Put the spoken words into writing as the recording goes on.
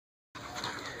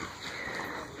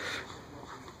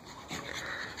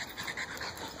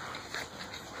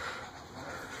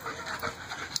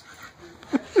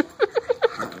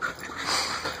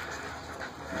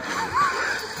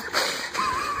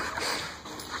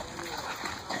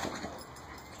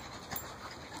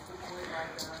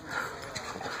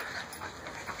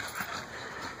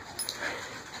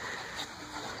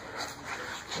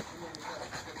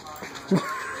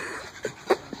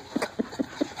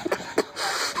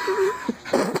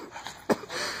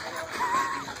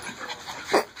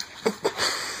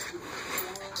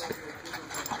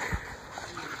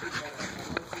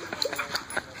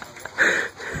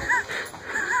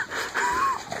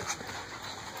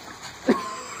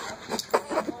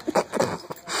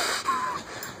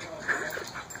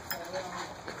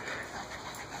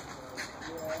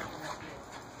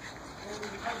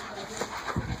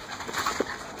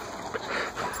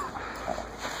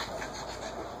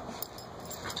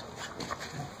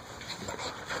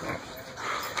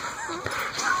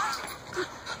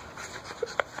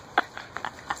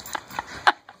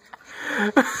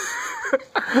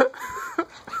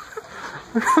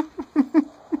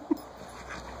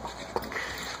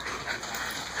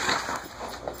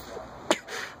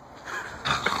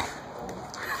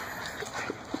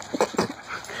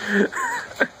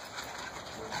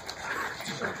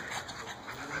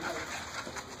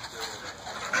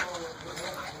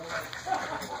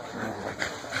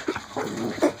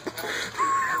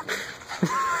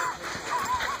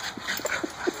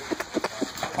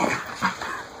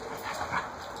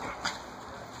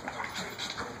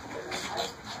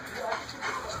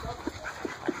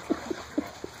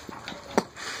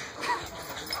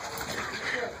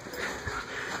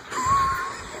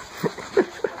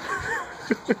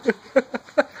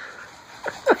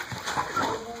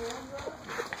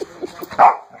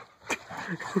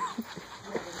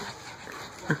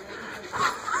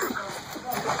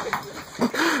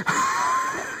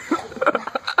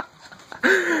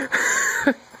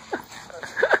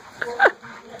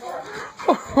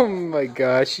Oh my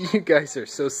gosh, you guys are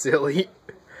so silly.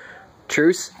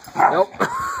 Truce? Nope.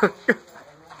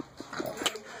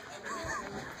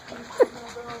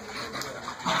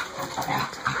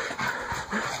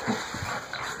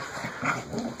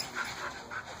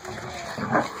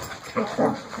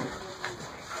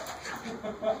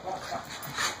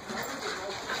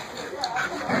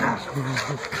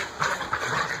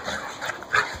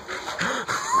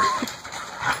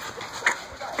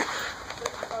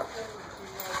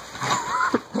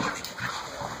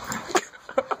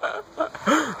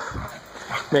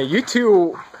 Man, you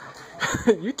two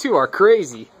are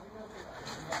crazy.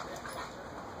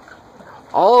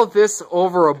 All of this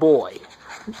over a boy.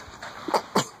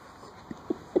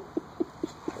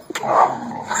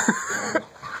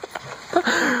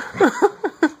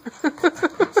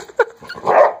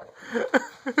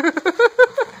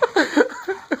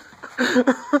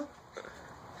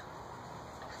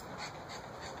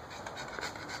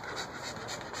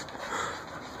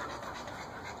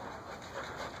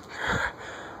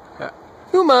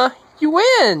 Uma, you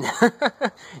win!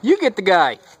 You get the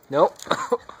guy. Nope.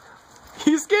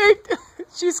 He escaped!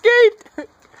 She escaped!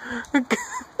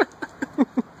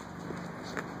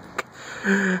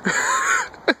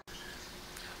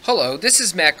 Hello, this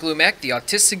is Mac Glumac, the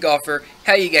Autistic Golfer.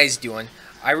 How you guys doing?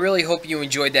 I really hope you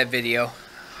enjoyed that video.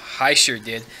 I sure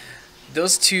did.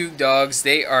 Those two dogs,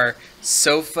 they are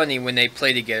so funny when they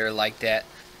play together like that.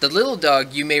 The little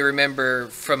dog you may remember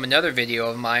from another video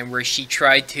of mine where she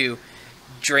tried to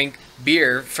drink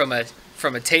beer from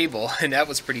a table, and that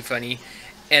was pretty funny.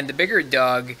 And the bigger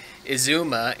dog is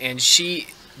Uma, and she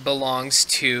belongs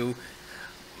to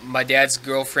my dad's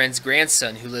girlfriend's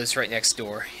grandson who lives right next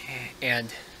door.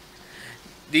 And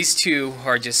these two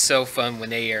are just so fun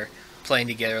when they are playing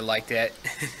together like that.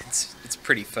 It's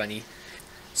pretty funny.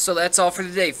 So that's all for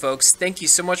today, folks. Thank you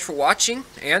so much for watching,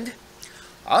 and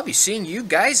I'll be seeing you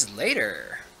guys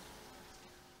later.